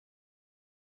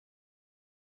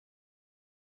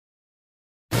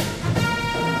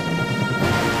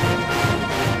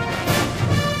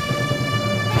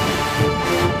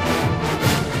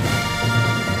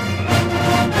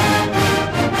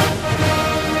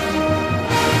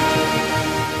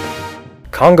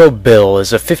Congo Bill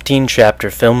is a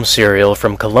 15-chapter film serial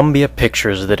from Columbia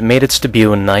Pictures that made its debut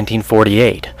in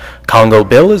 1948. Congo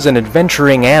Bill is an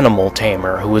adventuring animal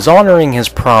tamer who is honoring his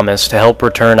promise to help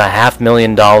return a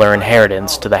 $500,000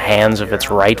 inheritance to the hands of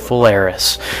its rightful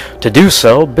heiress. To do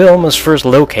so, Bill must first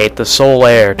locate the sole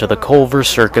heir to the Culver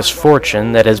Circus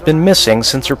fortune that has been missing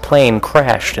since her plane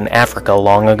crashed in Africa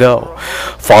long ago.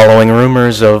 Following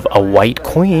rumors of a white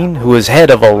queen who is head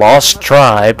of a lost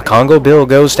tribe, Congo Bill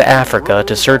goes to Africa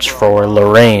to search for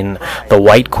Lorraine, the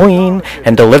White Queen,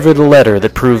 and deliver the letter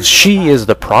that proves she is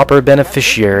the proper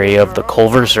beneficiary of the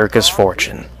Culver Circus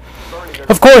fortune.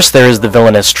 Of course, there is the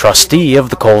villainous trustee of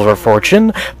the Culver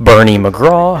fortune, Bernie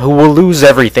McGraw, who will lose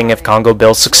everything if Congo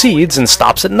Bill succeeds and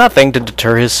stops at nothing to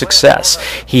deter his success.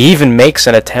 He even makes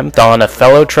an attempt on a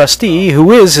fellow trustee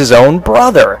who is his own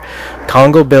brother.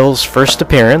 Congo Bill's first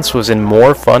appearance was in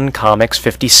More Fun Comics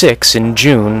 56 in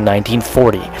June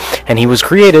 1940, and he was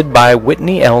created by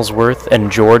Whitney Ellsworth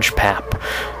and George Papp.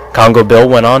 Congo Bill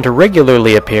went on to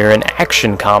regularly appear in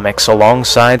Action Comics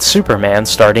alongside Superman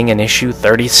starting in issue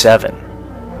 37.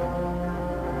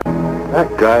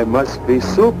 That guy must be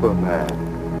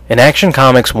Superman. In Action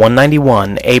Comics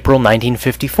 191, April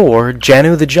 1954,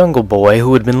 Janu the Jungle Boy,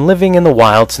 who had been living in the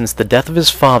wild since the death of his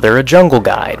father, a jungle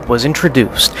guide, was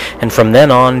introduced, and from then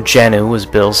on, Janu was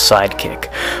Bill's sidekick.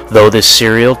 Though this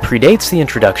serial predates the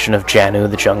introduction of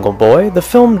Janu the Jungle Boy, the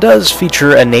film does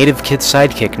feature a native kid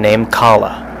sidekick named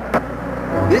Kala.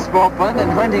 This more fun than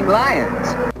hunting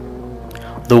lions.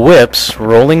 The Whips,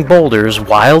 Rolling Boulders,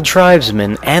 Wild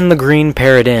Tribesmen, and the Green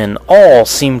Parrot Inn all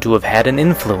seem to have had an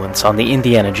influence on the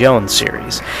Indiana Jones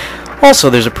series. Also,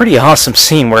 there's a pretty awesome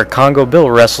scene where Congo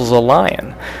Bill wrestles a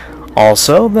lion.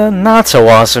 Also, the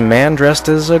not-so-awesome man dressed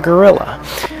as a gorilla.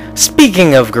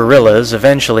 Speaking of gorillas,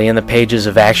 eventually in the pages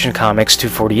of Action Comics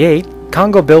 248,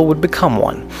 Congo Bill would become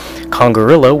one.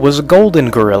 Congorilla was a golden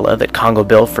gorilla that Congo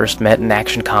Bill first met in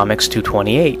Action Comics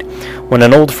 228. When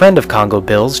an old friend of Congo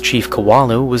Bill's, Chief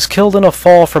Kawalu, was killed in a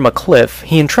fall from a cliff,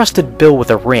 he entrusted Bill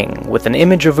with a ring with an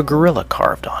image of a gorilla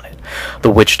carved on it. The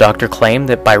witch doctor claimed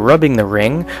that by rubbing the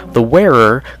ring, the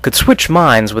wearer could switch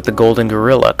minds with the golden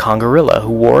gorilla, Congorilla,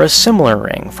 who wore a similar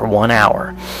ring for 1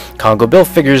 hour. Congo Bill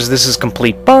figures this is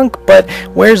complete bunk, but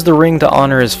wears the ring to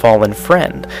honor his fallen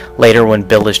friend. Later, when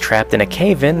Bill is trapped in a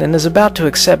cave-in and is about to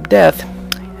accept death,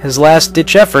 his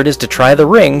last-ditch effort is to try the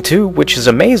ring, to which his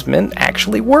amazement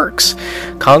actually works.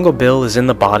 Congo Bill is in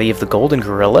the body of the golden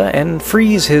gorilla and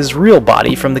frees his real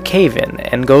body from the cave-in,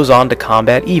 and goes on to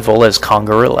combat evil as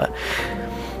Congorilla.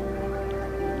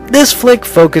 This flick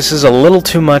focuses a little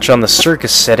too much on the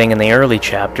circus setting in the early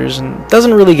chapters, and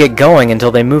doesn't really get going until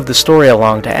they move the story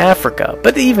along to Africa,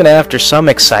 but even after some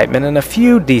excitement and a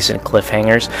few decent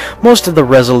cliffhangers, most of the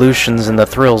resolutions and the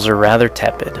thrills are rather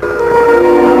tepid.